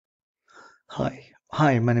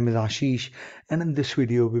Hi, my name is Ashish, and in this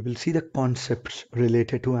video, we will see the concepts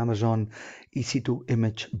related to Amazon EC2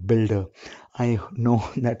 image builder. I know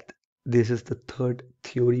that this is the third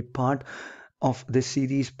theory part of this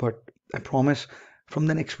series, but I promise from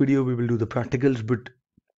the next video, we will do the practicals. But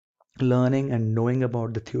learning and knowing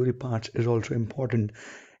about the theory parts is also important.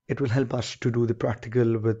 It will help us to do the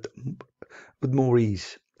practical with more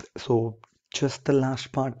ease. So, just the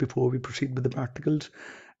last part before we proceed with the practicals,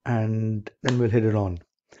 and then we'll hit it on.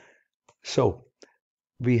 So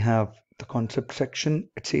we have the concept section.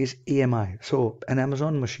 It says AMI. So an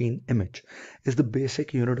Amazon machine image is the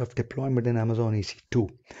basic unit of deployment in Amazon EC2.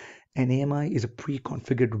 An AMI is a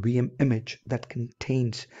pre-configured VM image that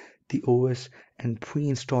contains the OS and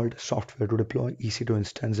pre-installed software to deploy EC2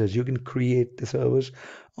 instances. You can create the servers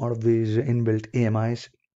out of these inbuilt AMIs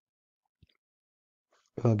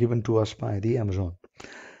given to us by the Amazon.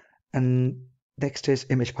 And next is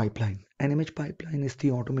image pipeline. An image pipeline is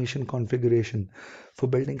the automation configuration for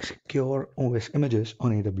building secure OS images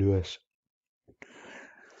on AWS.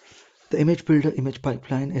 The image builder image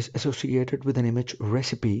pipeline is associated with an image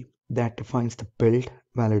recipe that defines the build,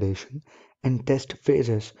 validation, and test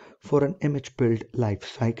phases for an image build life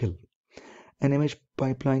cycle. An image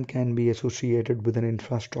pipeline can be associated with an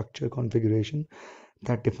infrastructure configuration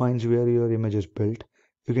that defines where your image is built.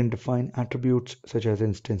 You can define attributes such as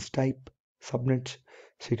instance type, subnets,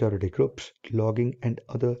 security groups, logging, and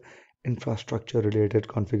other infrastructure-related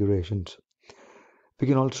configurations. We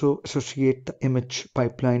can also associate the image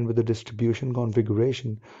pipeline with the distribution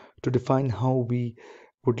configuration to define how we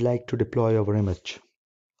would like to deploy our image.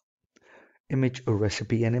 Image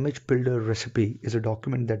recipe. An image builder recipe is a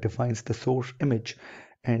document that defines the source image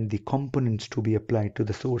and the components to be applied to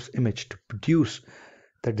the source image to produce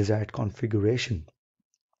the desired configuration.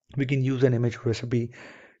 We can use an image recipe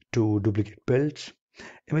to duplicate builds.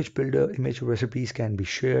 Image builder image recipes can be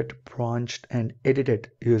shared, branched, and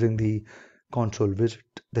edited using the console visit,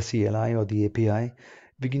 the CLI, or the API.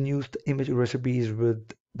 We can use the image recipes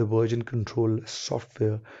with the version control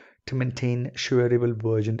software to maintain shareable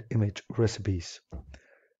versioned image recipes.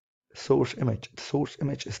 Source image. The source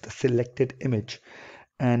image is the selected image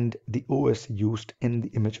and the OS used in the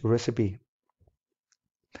image recipe.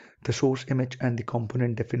 The source image and the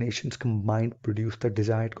component definitions combined produce the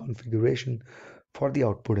desired configuration for the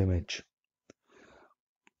output image.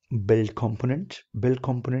 Build components. Build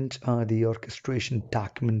components are the orchestration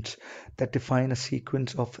documents that define a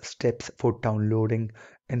sequence of steps for downloading,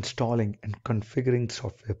 installing, and configuring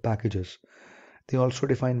software packages. They also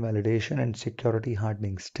define validation and security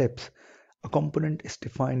hardening steps. A component is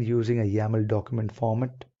defined using a YAML document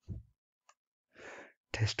format.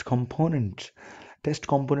 Test components. Test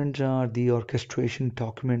components are the orchestration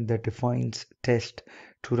document that defines test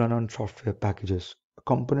to run on software packages. A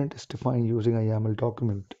component is defined using a YAML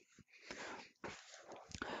document.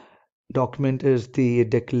 Document is the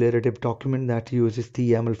declarative document that uses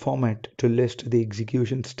the YAML format to list the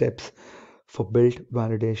execution steps for build,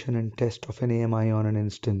 validation, and test of an AMI on an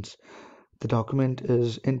instance. The document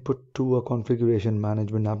is input to a configuration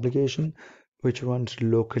management application which runs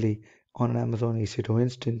locally on an Amazon EC2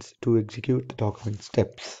 instance to execute the document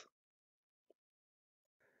steps.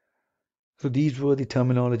 So these were the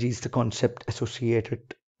terminologies, the concept associated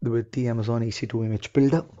with the Amazon EC2 image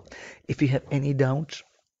builder. If you have any doubts,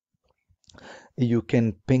 you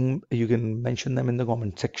can mention them in the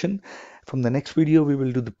comment section. From the next video, we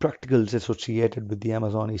will do the practicals associated with the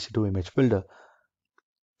Amazon EC2 image builder.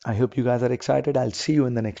 I hope you guys are excited. I'll see you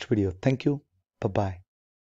in the next video. Thank you. Bye-bye.